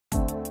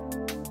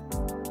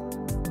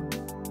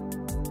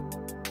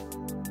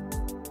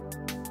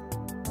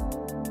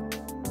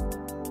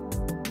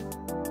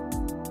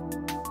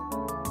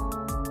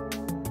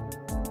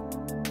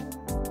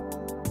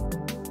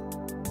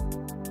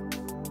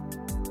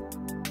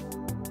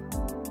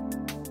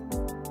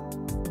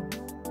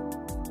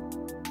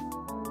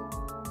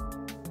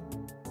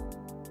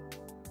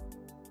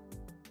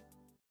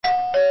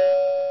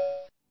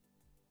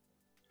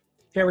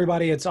Hey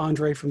everybody, it's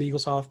Andre from the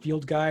Eaglesoft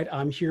Field Guide.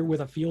 I'm here with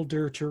a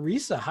fielder,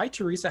 Theresa. Hi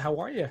Theresa, how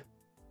are you?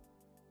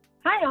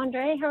 Hi,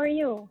 Andre. How are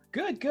you?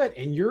 Good, good.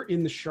 And you're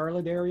in the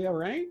Charlotte area,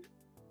 right?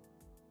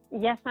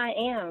 Yes, I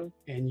am.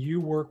 And you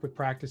work with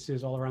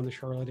practices all around the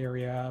Charlotte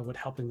area with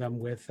helping them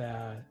with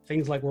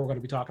things like what we're going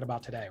to be talking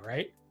about today,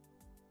 right?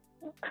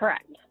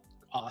 Correct.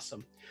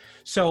 Awesome.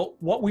 So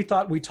what we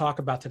thought we'd talk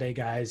about today,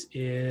 guys,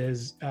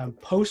 is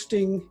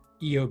posting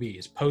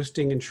EOBs,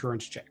 posting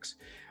insurance checks.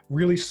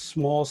 Really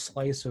small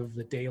slice of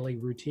the daily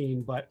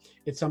routine, but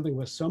it's something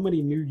with so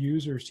many new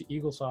users to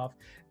Eaglesoft.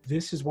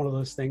 This is one of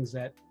those things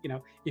that,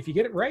 if you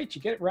get it right, you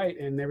get it right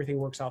and everything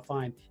works out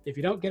fine. If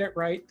you don't get it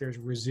right, there's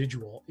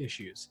residual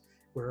issues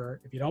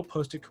where if you don't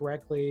post it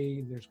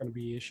correctly, there's going to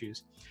be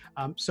issues.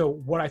 So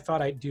what I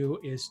thought I'd do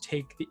is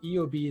take the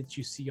EOB that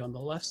you see on the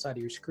left side of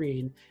your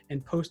screen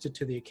and post it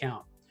to the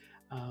account.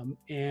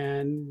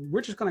 And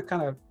we're just going to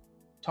kind of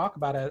talk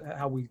about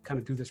how we kind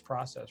of do this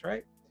process,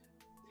 right?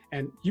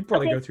 And you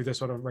probably go through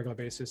this on a regular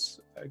basis,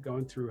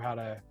 going through how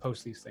to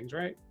post these things,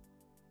 right?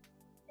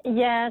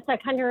 Yes, I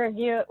kind of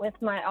review it with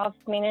my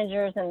office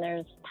managers, and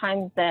there's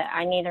times that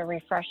I need a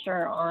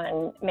refresher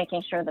on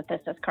making sure that this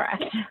is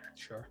correct.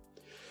 Sure.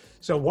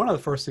 So one of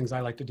the first things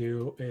I like to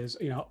do is,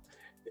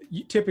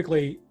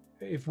 typically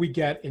if we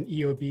get an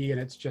EOB and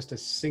it's just a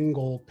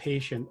single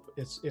patient,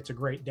 it's a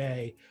great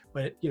day.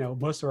 But,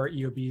 most of our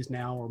EOBs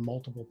now are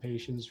multiple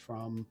patients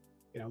from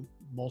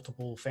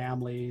multiple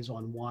families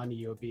on one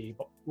EOB,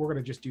 but we're going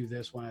to just do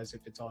this one as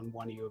if it's on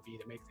one EOB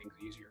to make things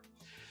easier.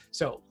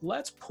 So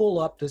let's pull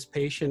up this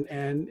patient,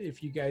 and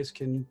if you guys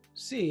can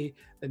see,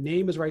 the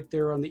name is right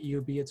there on the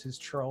EOB. It says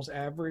Charles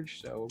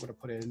Average. So we're going to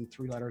put in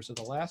 3 letters of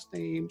the last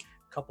name,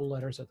 a couple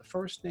letters of the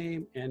first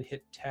name, and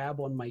hit tab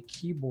on my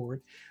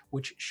keyboard,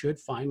 which should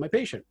find my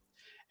patient.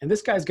 And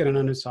this guy's got an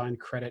unassigned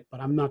credit,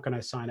 but I'm not going to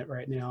assign it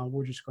right now.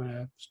 We're just going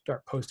to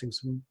start posting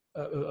some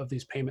of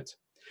these payments.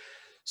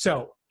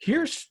 So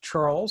here's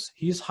Charles.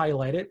 He's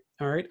highlighted.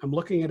 All right. I'm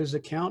looking at his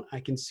account.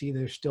 I can see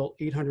there's still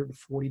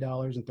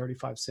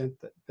 $840.35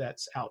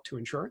 that's out to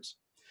insurance.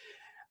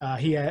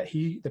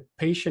 The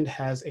patient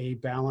has a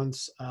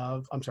balance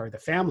of, the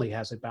family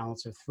has a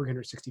balance of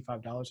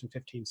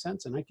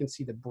 $365.15. And I can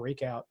see the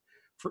breakout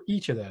for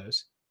each of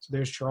those. So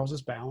there's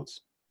Charles's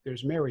balance.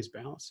 There's Mary's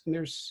balance. And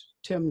there's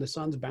Tim, the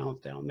son's balance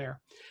down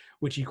there,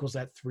 which equals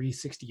that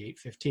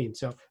 $368.15.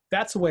 So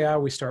that's the way I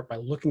always start, by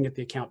looking at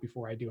the account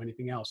before I do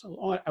anything else. I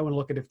want to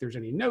look at if there's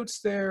any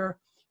notes there.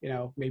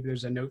 Maybe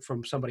there's a note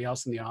from somebody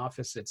else in the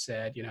office that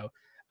said,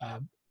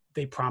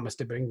 they promised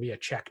to bring me a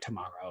check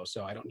tomorrow,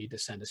 so I don't need to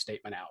send a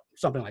statement out,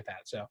 something like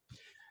that. So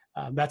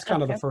that's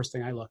kind of the first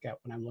thing I look at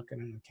when I'm looking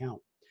at an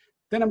account.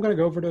 Then I'm going to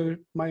go over to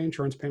my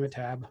insurance payment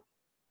tab.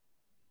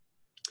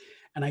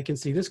 And I can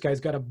see this guy's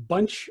got a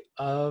bunch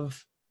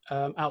of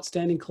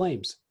outstanding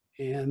claims.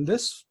 And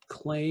this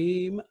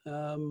claim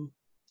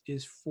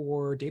is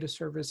for data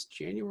service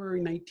January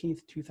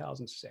 19th,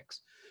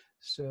 2006.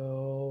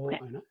 So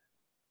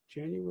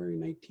January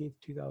 19th,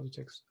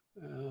 2006.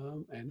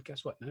 And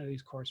guess what? None of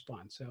these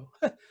correspond. So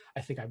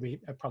I think I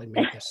probably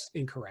made this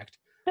incorrect.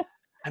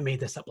 I made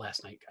this up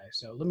last night, guys.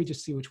 So let me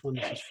just see which one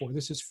this is for.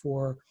 This is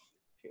for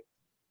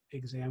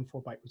exam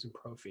for Bitewoods and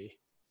Profi.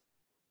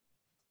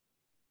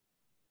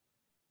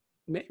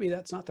 Maybe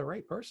that's not the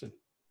right person.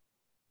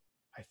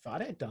 I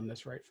thought I had done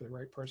this right for the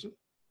right person.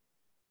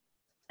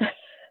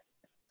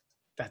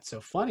 That's so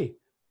funny.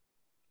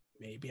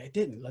 Maybe I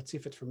didn't. Let's see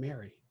if it's for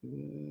Mary.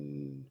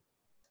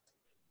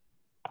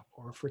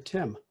 Or for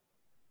Tim.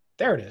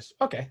 There it is.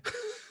 Okay.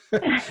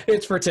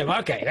 It's for Tim.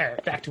 Okay, there.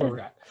 Back to where we're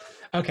at.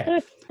 Okay.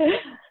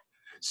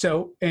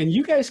 So, and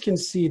you guys can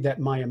see that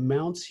my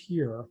amounts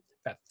here,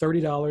 that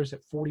 $30 at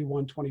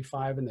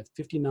 $41.25 and the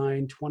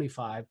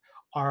 $59.25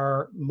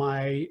 are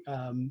my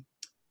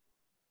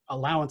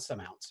allowance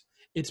amounts.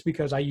 It's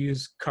because I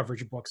use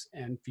coverage books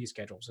and fee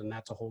schedules, and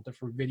that's a whole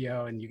different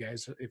video. And you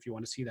guys, if you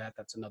want to see that,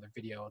 that's another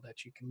video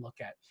that you can look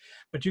at.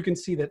 But you can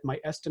see that my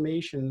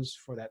estimations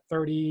for that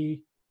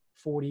 30,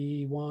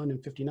 41,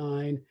 and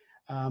 59,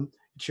 it's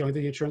showing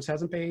the insurance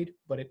hasn't paid,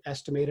 but it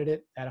estimated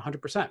it at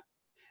 100%.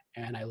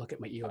 And I look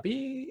at my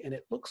EOB, and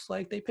it looks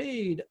like they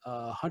paid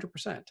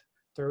 100%.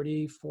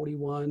 30,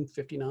 41,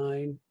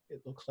 59,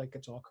 it looks like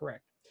it's all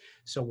correct.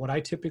 So what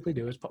I typically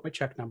do is put my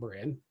check number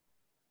in.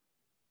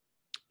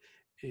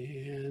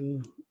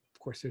 And of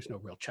course, there's no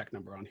real check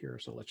number on here,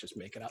 so let's just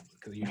make it up,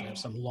 because I usually have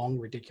some long,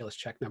 ridiculous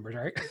check numbers,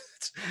 right?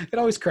 It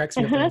always cracks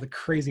me up with all the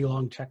crazy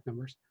long check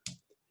numbers.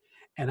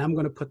 And I'm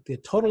going to put the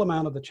total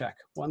amount of the check,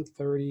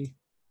 $130.50.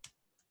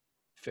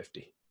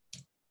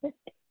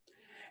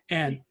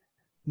 And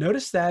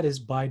notice that is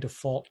by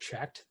default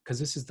checked, because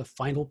this is the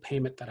final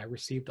payment that I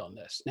received on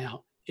this.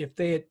 Now, if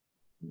they had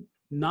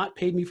not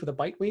paid me for the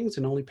bite wings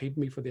and only paid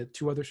me for the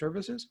 2 other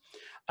services,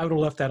 I would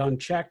have left that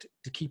unchecked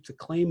to keep the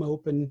claim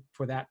open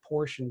for that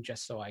portion,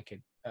 just so I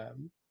could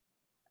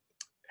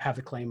have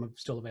the claim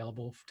still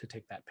available to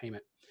take that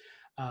payment.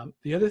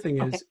 The other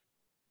thing is,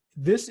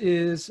 this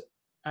is,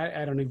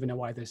 I don't even know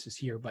why this is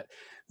here, but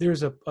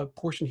there's a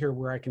portion here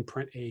where I can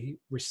print a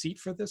receipt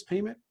for this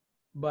payment.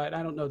 but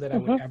I don't know that I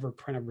would ever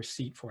print a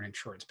receipt for an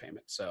insurance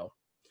payment. So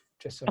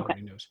just so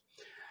everybody knows.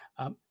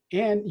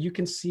 And you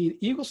can see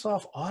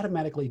Eaglesoft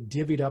automatically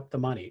divvied up the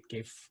money. It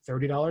gave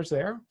 $30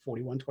 there,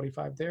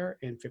 $41.25 there,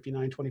 and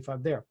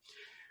 $59.25 there.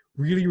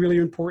 Really, really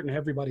important to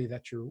everybody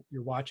that you're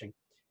watching.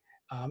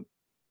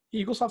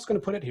 Eaglesoft's going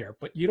to put it here,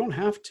 but you don't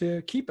have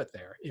to keep it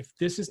there. If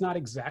this is not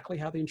exactly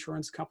how the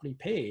insurance company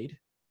paid,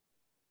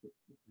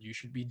 you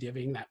should be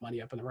divvying that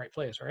money up in the right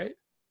place, right?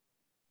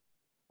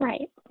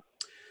 Right.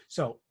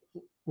 So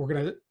we're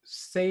going to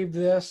save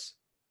this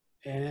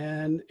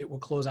and it will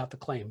close out the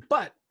claim,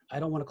 but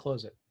I don't want to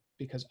close it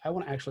because I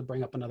want to actually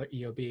bring up another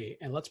EOB,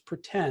 and let's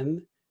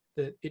pretend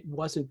that it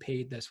wasn't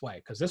paid this way,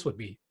 because this would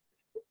be,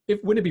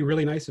 wouldn't it be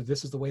really nice if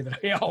this is the way that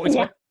I always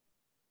want?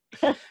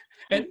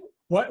 And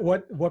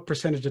what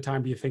percentage of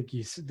time do you think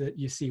that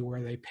you see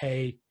where they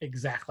pay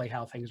exactly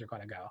how things are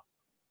going to go?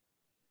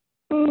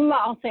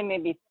 I'll say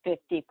maybe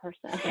 50%.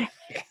 Yeah,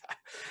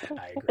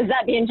 I agree. Is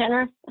that being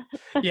generous?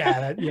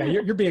 Yeah,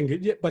 you're being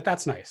good, yeah, but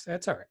that's nice.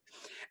 That's all right.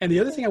 And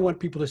the other thing I want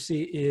people to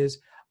see is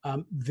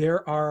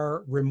there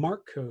are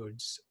remark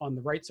codes on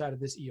the right side of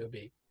this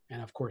EOB. And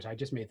of course, I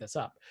just made this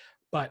up.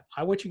 But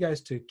I want you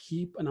guys to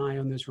keep an eye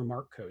on those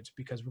remark codes,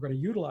 because we're going to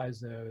utilize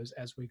those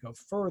as we go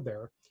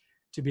further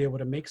to be able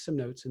to make some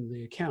notes in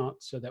the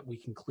account so that we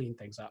can clean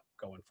things up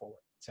going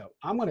forward. So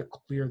I'm going to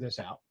clear this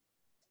out.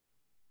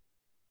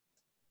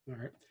 All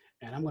right.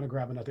 And I'm going to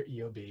grab another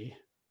EOB.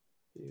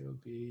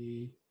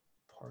 EOB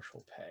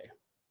partial pay.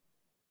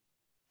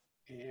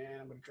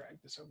 And I'm going to drag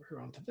this over here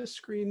onto this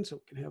screen so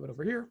we can have it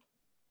over here.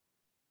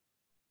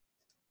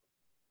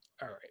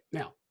 All right.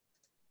 Now,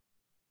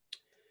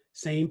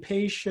 same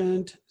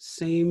patient,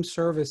 same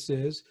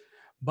services,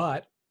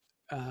 but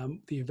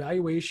the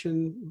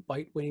evaluation,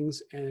 bite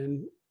wings,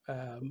 and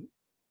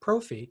pro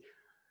fee,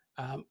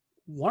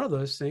 one of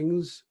those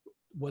things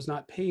was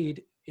not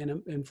paid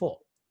in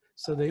full.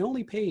 So they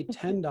only paid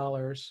 $10.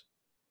 No,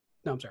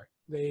 I'm sorry.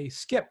 They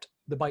skipped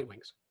the bite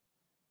wings.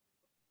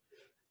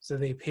 So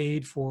they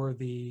paid for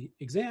the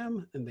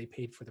exam and they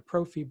paid for the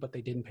pro fee, but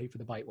they didn't pay for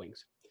the bite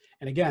wings.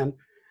 And again,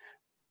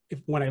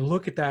 when I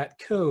look at that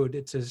code,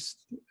 it says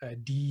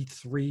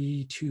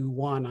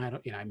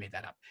D321. I made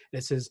that up.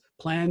 It says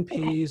plan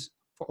pays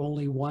for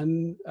only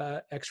one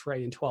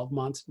X-ray in 12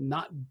 months,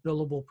 not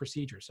billable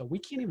procedure. So we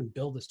can't even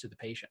bill this to the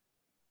patient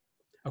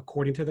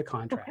according to the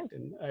contract,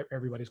 and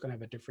everybody's going to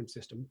have a different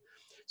system.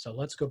 So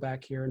let's go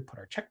back here and put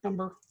our check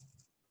number,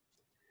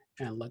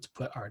 and let's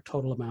put our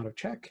total amount of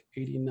check,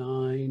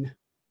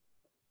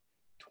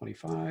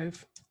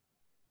 $89.25.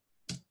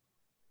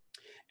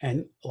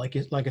 And like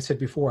I said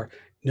before,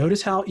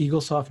 notice how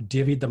Eaglesoft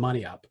divvied the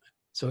money up.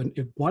 So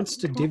it wants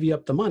to divvy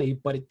up the money,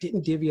 but it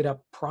didn't divvy it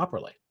up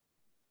properly.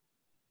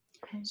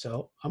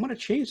 So I'm going to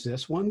change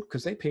this one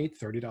because they paid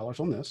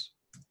 $30 on this,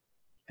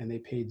 and they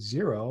paid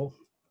 $0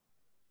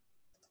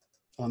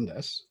 on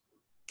this.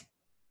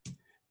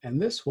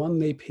 And this one,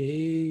 they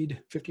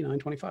paid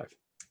 $59.25.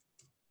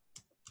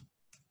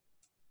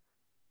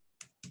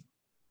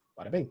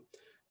 Bada bing.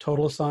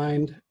 Total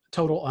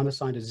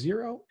unassigned is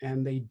 $0,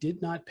 and they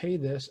did not pay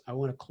this. I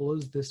want to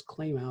close this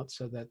claim out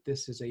so that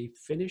this is a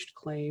finished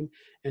claim,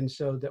 and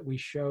so that we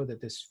show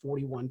that this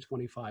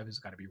 $41.25 has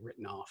got to be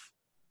written off.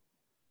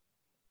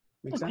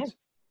 Make sense?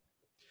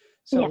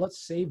 So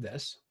let's save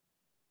this.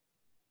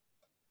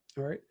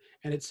 All right.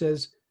 And it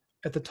says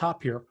at the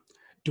top here,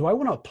 do I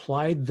want to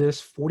apply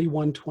this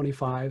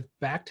 $41.25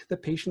 back to the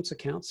patient's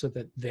account so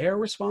that they're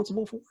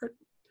responsible for it?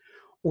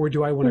 Or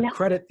do I want to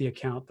credit the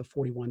account, the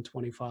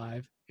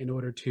 $41.25, in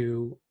order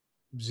to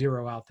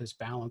zero out this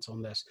balance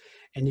on this?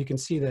 And you can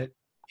see that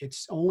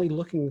it's only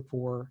looking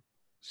for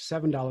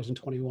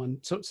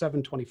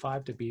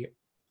 $7.25 to be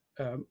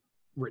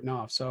written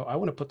off. So I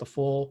want to put the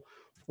full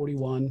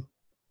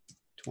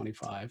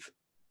 $41.25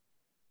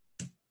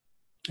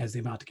 as the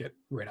amount to get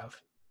rid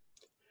of.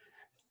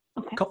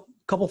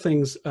 Couple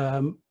things.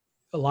 A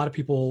lot of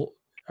people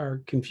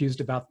are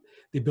confused about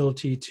the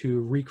ability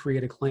to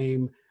recreate a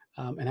claim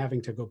and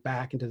having to go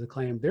back into the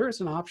claim. There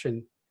is an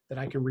option that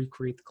I can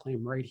recreate the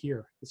claim right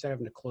here instead of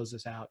having to close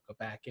this out, go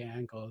back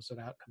in, close it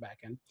out, come back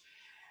in.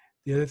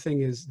 The other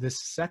thing is this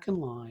second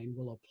line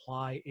will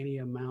apply any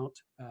amount.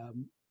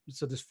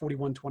 So this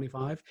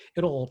 $41.25,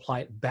 it'll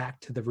apply it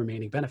back to the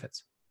remaining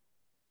benefits.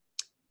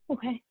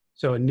 Okay.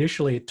 So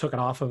initially it took it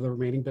off of the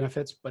remaining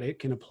benefits, but it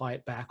can apply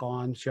it back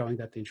on, showing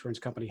that the insurance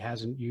company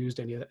hasn't used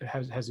any of that,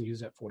 hasn't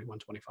used that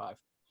 $41.25.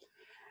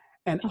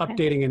 And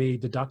updating any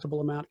deductible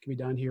amount can be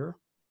done here.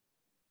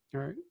 All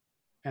right.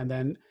 And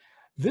then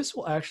this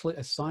will actually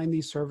assign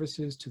these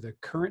services to the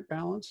current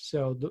balance.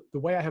 So the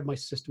way I have my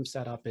system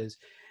set up is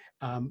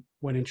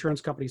when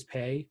insurance companies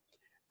pay,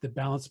 the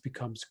balance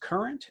becomes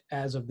current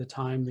as of the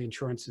time the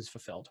insurance is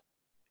fulfilled.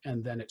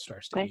 And then it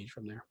starts to age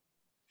from there.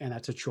 And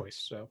that's a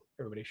choice. So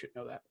everybody should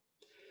know that.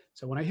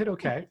 So when I hit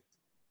OK,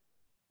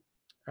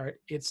 all right,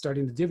 it's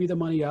starting to divvy the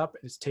money up.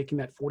 It's taking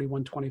that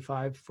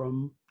 $41.25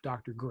 from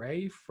Dr.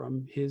 Gray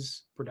from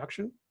his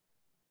production.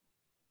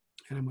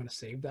 And I'm going to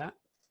save that.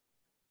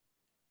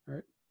 All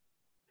right.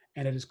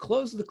 And it has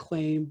closed the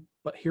claim,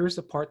 But here's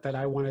the part that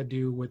I want to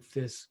do with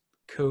this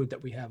code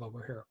that we have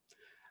over here.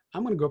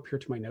 I'm going to go up here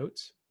to my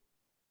notes.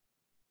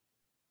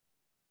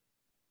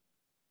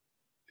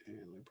 And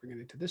let me bring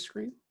it into this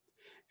screen.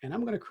 And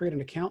I'm going to create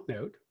an account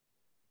note.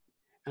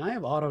 And I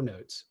have auto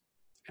notes.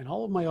 And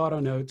all of my auto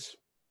notes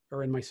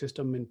are in my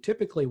system. And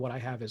typically what I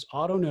have is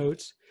auto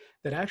notes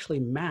that actually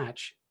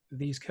match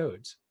these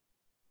codes.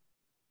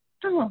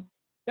 Oh.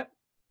 Yep.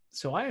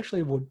 So I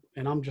actually would,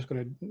 and I'm just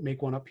going to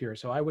make one up here.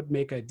 So I would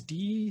make a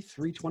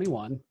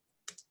D321.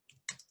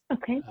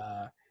 Okay.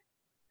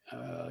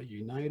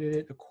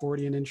 United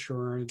Accordion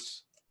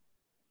Insurance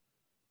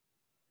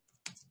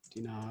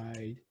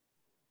denied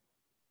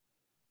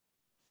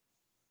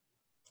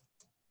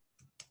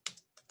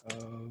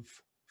of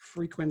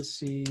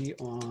frequency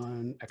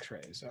on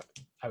x-rays.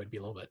 I would be a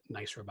little bit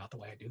nicer about the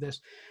way I do this.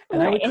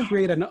 And I would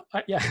create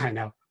yeah, I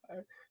know,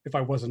 if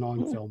I wasn't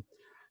on film.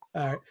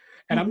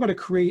 And I'm going to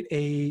create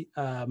a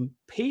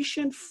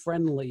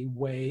patient-friendly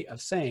way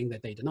of saying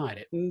that they denied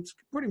it. And it's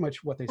pretty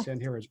much what they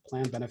send here is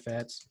plan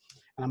benefits.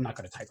 And I'm not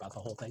going to type out the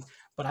whole thing,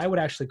 but I would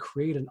actually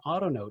create an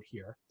auto note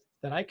here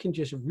that I can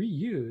just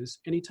reuse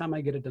anytime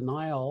I get a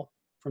denial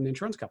from the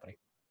insurance company.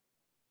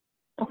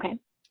 Okay.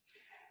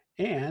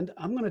 And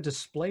I'm going to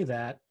display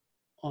that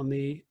on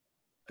the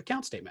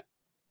account statement.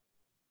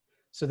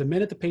 So the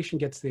minute the patient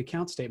gets the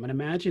account statement,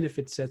 imagine if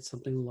it said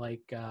something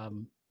like,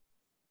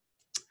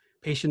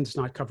 patient's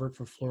not covered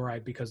for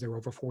fluoride because they're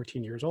over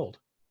 14 years old.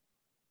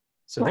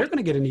 So they're going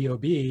to get an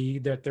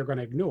EOB that they're going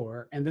to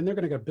ignore, and then they're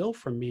going to get a bill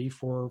from me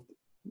for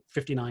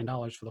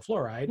 $59 for the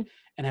fluoride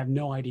and have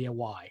no idea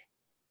why.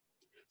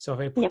 So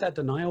if I put that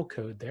denial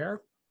code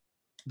there,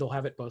 they'll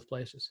have it both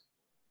places.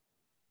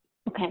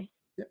 Okay.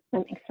 Yep.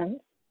 That makes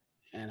sense.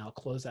 And I'll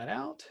close that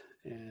out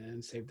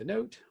and save the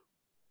note.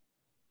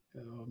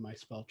 My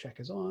spell check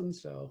is on,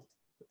 so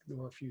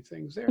ignore a few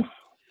things there.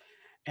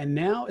 And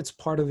now it's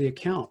part of the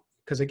account.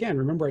 Because again,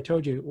 remember I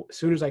told you, as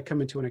soon as I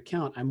come into an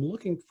account, I'm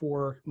looking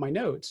for my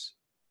notes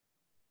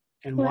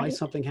and why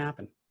something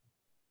happened.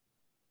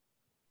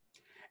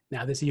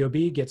 Now this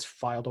EOB gets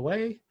filed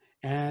away,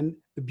 and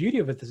the beauty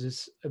of it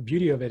is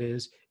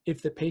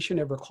if the patient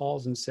ever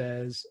calls and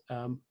says,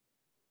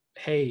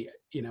 hey,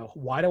 you know,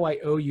 why do I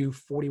owe you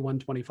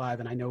 $41.25?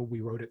 And I know we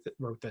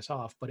wrote this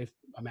off, but if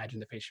imagine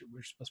the patient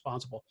was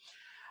responsible,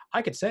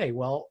 I could say,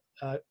 well,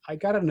 I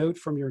got a note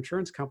from your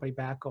insurance company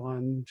back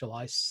on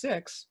July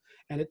 6th,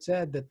 and it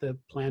said that the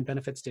plan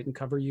benefits didn't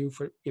cover you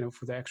for, you know,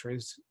 for the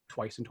x-rays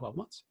twice in 12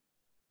 months.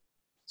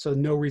 So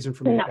no reason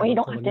for me to you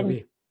don't pull have an to,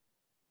 EOB.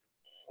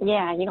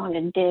 Yeah, you don't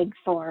have to dig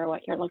for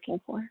what you're looking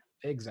for.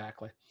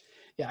 Exactly.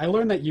 Yeah, I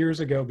learned that years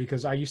ago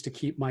because I used to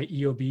keep my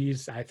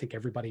EOBs. I think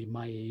everybody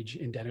my age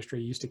in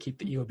dentistry used to keep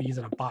the EOBs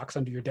in a box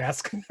under your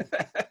desk.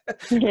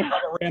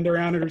 Ran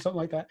around it or something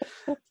like that.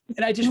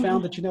 And I just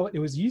found that, you know, it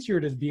was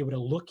easier to be able to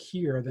look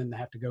here than to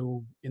have to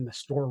go in the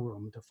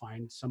storeroom to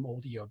find some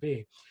old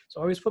EOB. So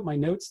I always put my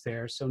notes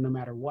there. So no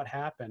matter what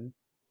happened,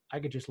 I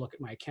could just look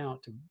at my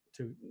account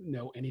to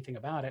know anything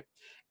about it.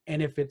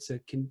 And if it's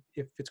going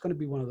to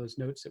be one of those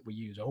notes that we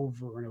use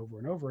over and over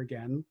and over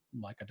again,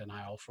 like a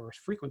denial for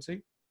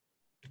frequency,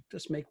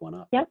 just make one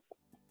up. Yep.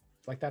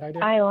 Like that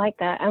idea? I like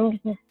that. I'm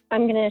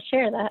gonna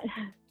share that.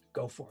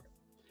 Go for it.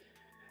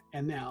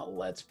 And now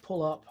let's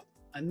pull up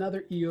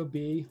another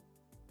EOB,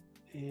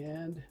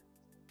 and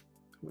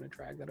I'm going to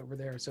drag that over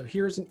there. So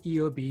here's an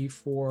EOB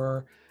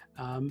for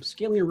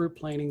scaling and root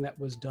planing that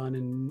was done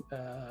in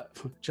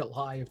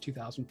July of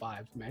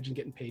 2005. Imagine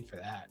getting paid for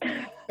that.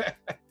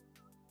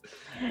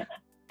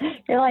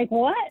 You're like,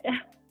 what?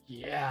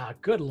 Yeah,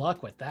 good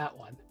luck with that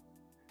one.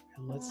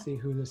 And let's see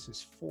who this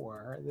is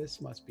for. This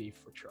must be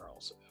for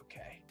Charles.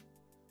 Okay.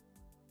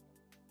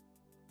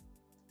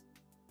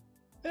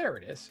 There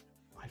it is.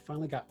 I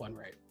finally got one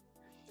right.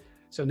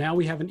 So now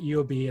we have an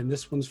EOB, and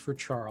this one's for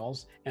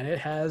Charles, and it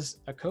has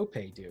a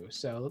copay due.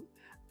 So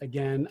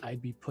again,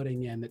 I'd be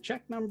putting in the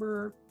check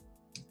number,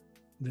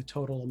 the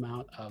total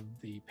amount of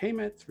the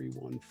payment,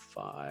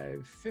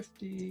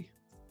 $315.50.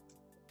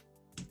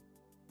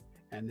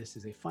 And this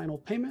is a final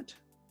payment.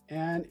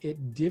 And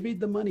it divvied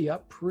the money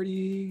up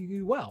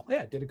pretty well.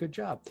 Yeah, it did a good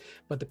job.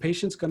 But the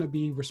patient's going to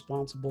be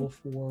responsible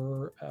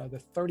for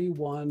the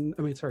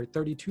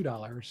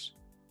 $32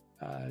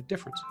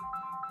 difference.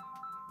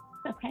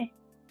 Okay.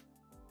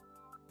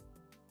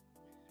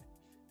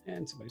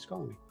 And somebody's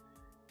calling me.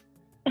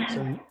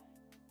 So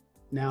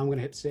now I'm going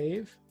to hit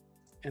save,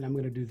 and I'm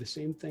going to do the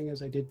same thing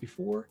as I did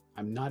before.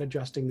 I'm not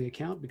adjusting the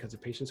account because the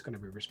patient's going to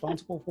be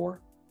responsible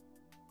for.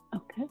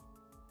 Okay.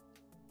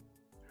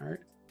 All right.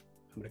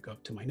 I'm going to go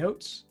up to my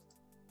notes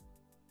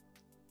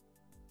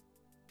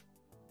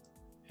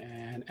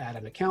and add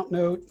an account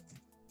note.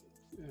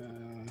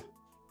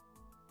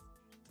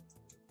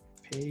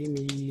 Pay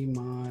me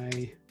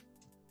my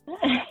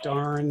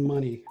darn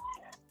money.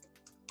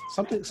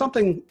 Something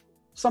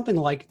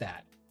like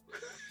that.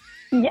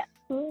 Yeah.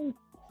 And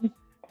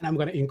I'm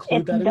going to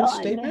include that in the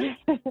statement.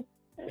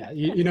 Yeah,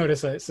 you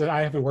notice so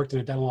I haven't worked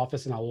in a dental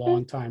office in a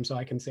long time, so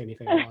I can say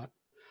anything I want.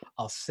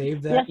 I'll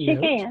save that Yes,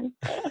 note. you can.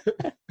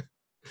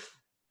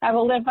 I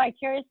will live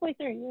vicariously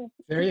through you.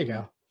 There you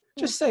go.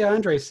 Just say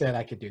Andre said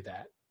I could do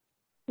that.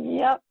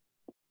 Yep.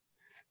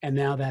 And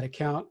now that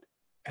account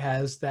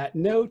has that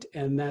note,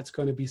 and that's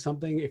going to be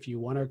something if you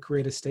want to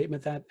create a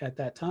statement that at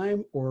that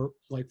time, or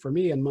like for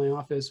me in my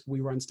office, we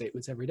run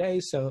statements every day.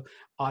 So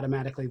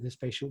automatically this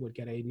patient would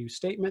get a new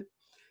statement.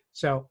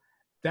 So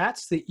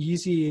that's the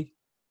easy,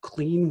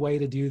 clean way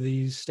to do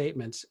these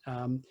statements,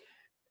 and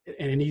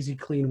an easy,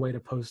 clean way to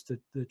post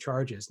the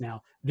charges.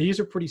 Now, these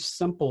are pretty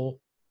simple,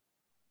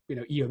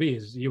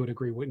 EOBs. You would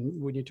agree,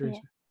 wouldn't you,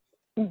 Theresa?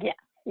 Yeah.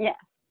 Yeah.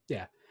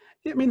 Yeah.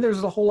 I mean,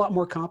 there's a whole lot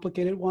more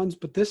complicated ones,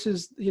 but this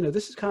is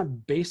kind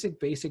of basic.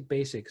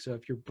 So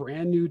if you're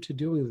brand new to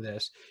doing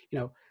this,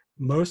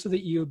 most of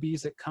the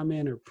EOBs that come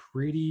in are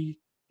pretty,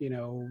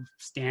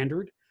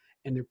 standard,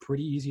 and they're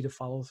pretty easy to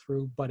follow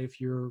through. But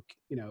if you're,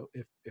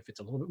 if it's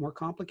a little bit more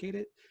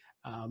complicated,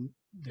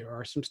 there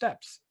are some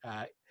steps.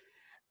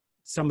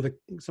 Some of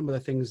the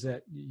things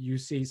that you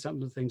see, some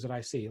of the things that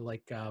I see,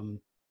 like,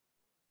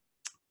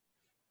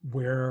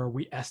 where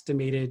we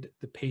estimated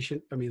the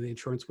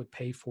insurance would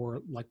pay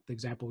for, like the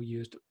example we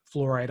used,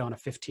 fluoride on a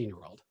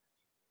 15-year-old,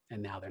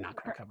 and now they're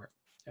not going to cover it.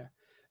 Yeah,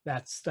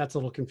 that's a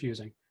little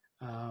confusing.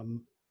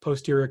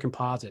 Posterior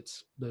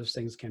composites, those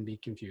things can be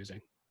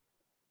confusing.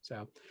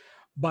 So,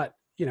 but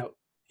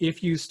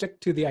if you stick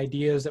to the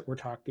ideas that we're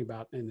talking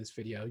about in this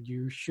video,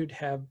 you should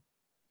have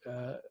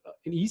an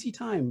easy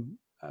time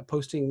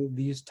posting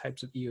these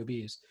types of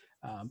EOBs.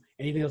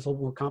 Anything that's a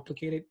little more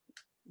complicated,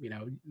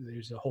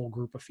 there's a whole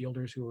group of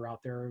fielders who are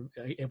out there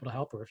able to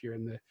help. Or if you're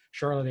in the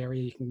Charlotte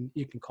area,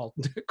 you can call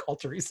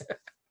Theresa.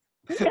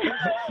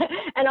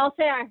 And I'll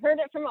say I heard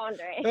it from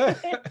Andre.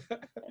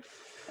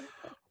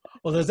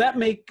 Well, does that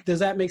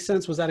make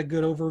sense? Was that a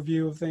good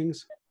overview of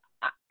things?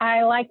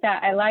 I like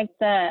that. I like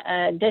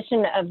the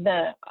addition of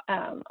the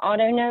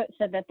auto note,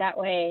 so that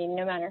way,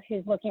 no matter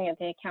who's looking at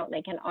the account,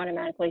 they can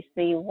automatically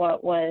see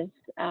what was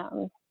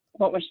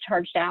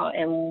charged out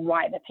and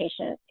why the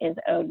patient is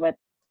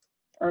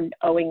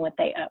owing what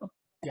they owe.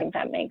 I think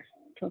that makes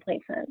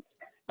complete sense.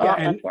 A lot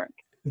less work.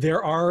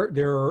 There are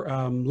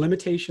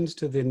limitations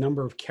to the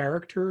number of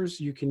characters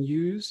you can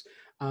use,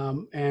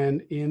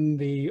 and in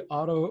the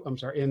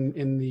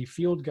in the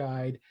field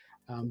guide,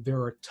 there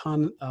are a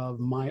ton of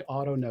my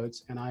auto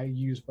notes, and I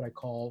use what I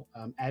call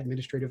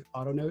administrative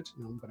auto notes.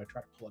 And I'm going to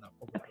try to pull it up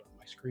over on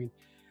my screen.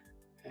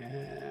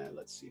 And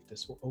let's see if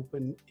this will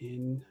open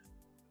in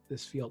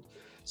this field.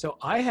 So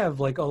I have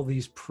like all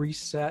these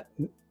preset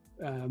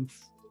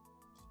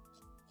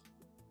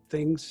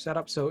things set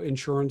up. So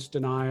insurance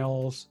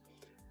denials,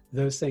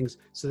 those things,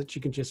 so that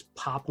you can just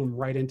pop them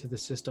right into the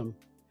system.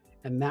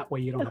 And that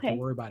way you don't have to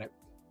worry about it.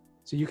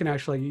 So you can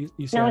actually,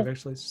 you see I've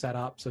actually set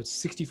up, so it's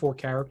 64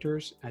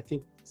 characters. I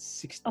think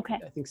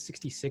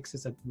 66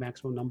 is a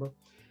maximum number.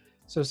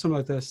 So something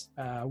like this,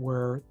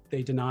 where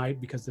they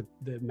denied because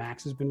the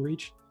max has been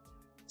reached.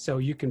 So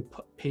you can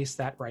paste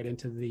that right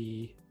into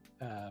the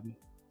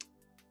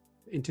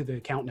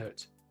account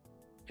notes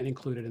and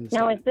include it in the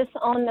statement. Is this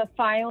on the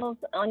files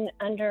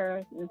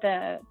under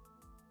the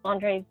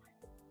Andre's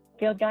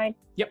field guide?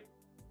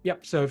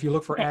 Yep. So if you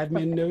look for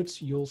admin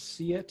notes, you'll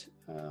see it.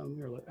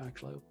 Here,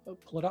 actually, I'll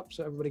pull it up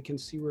so everybody can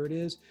see where it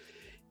is.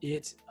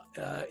 It's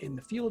in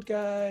the field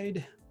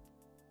guide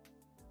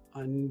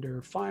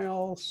under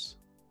files,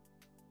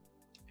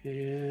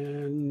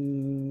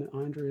 and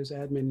Andre's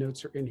admin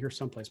notes are in here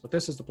someplace. But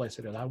this is the place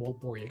it is. I won't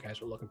bore you guys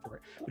with looking for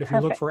it. But if you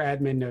look for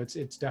admin notes,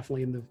 it's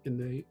definitely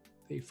in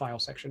the file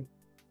section.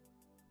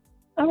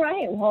 All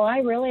right. Well, I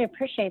really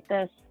appreciate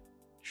this.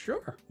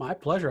 Sure, my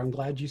pleasure. I'm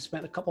glad you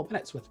spent a couple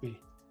minutes with me.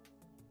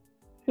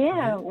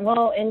 Yeah,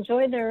 well,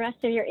 enjoy the rest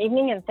of your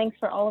evening, and thanks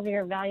for all of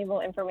your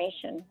valuable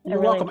information. I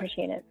really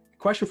appreciate it.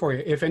 Question for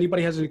you. If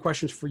anybody has any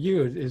questions for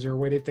you, is there a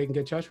way that they can get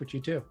in touch with you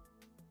too?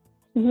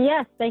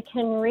 Yes, they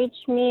can reach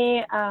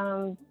me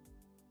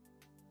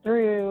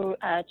through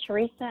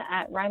Theresa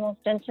at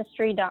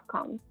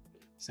reimelsdentistry.com.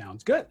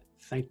 Sounds good.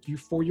 Thank you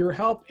for your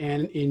help,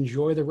 and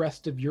enjoy the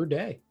rest of your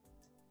day.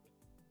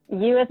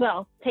 You as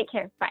well. Take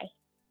care. Bye.